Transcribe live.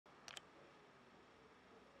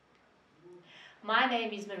My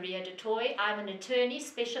name is Maria de Toit. I'm an attorney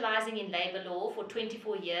specialising in labour law for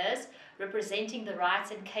 24 years, representing the rights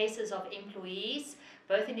and cases of employees,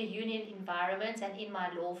 both in a union environment and in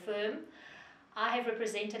my law firm. I have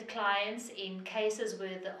represented clients in cases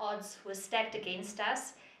where the odds were stacked against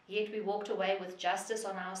us, yet we walked away with justice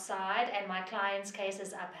on our side and my client's case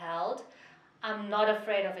is upheld. I'm not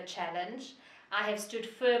afraid of a challenge. I have stood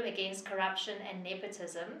firm against corruption and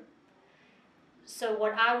nepotism. So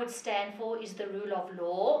what I would stand for is the rule of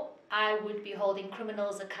law. I would be holding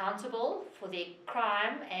criminals accountable for their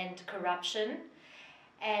crime and corruption,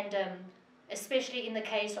 and especially in the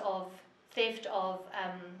case of theft of...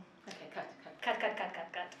 Okay, cut.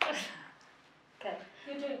 Okay.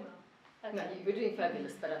 You're doing well. Okay. No, you're doing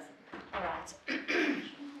fabulous, but that's okay. All right. Sorry,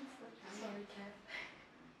 Kev.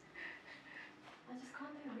 I just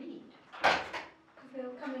can't read. Because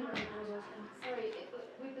they'll come in on the orders and sorry,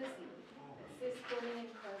 we're busy. It says calling in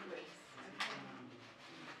progress. Okay.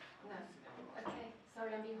 No. Okay,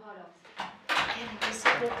 sorry, I'm being hard off. Can you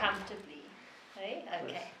sit more comfortably? Hey?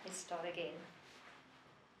 Okay, let's start again.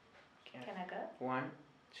 Can I go? 1,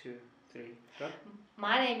 2, 3, go.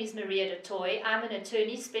 My name is Maria de Toit. I'm an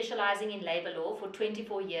attorney specialising in labour law for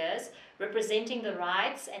 24 years, representing the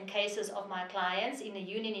rights and cases of my clients in a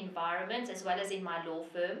union environment as well as in my law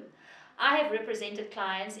firm. I have represented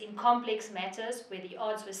clients in complex matters where the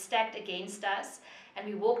odds were stacked against us and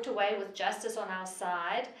we walked away with justice on our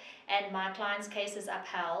side and my client's case is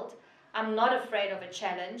upheld. I'm not afraid of a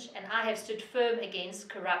challenge and I have stood firm against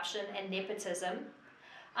corruption and nepotism.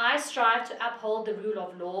 I strive to uphold the rule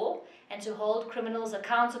of law and to hold criminals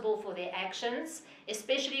accountable for their actions,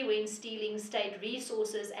 especially when stealing state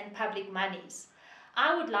resources and public monies.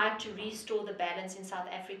 I would like to restore the balance in South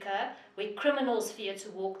Africa where criminals fear to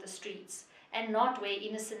walk the streets and not where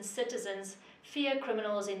innocent citizens fear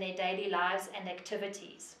criminals in their daily lives and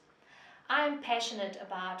activities. I am passionate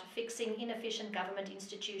about fixing inefficient government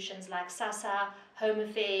institutions like SASSA, Home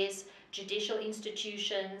Affairs, judicial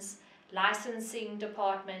institutions, licensing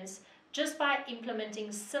departments, just by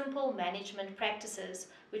implementing simple management practices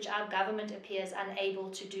which our government appears unable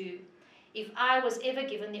to do. If I was ever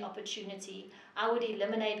given the opportunity, I would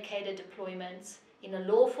eliminate cadre deployments in a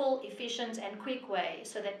lawful, efficient and quick way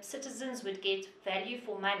so that citizens would get value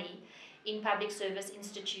for money in public service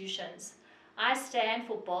institutions. I stand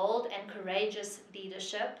for bold and courageous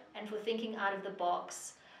leadership and for thinking out of the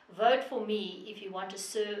box. Vote for me if you want to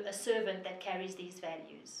serve a servant that carries these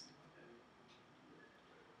values.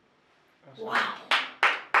 Awesome. Wow.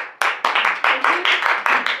 Thank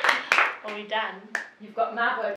you. Are we done? You've got my vote.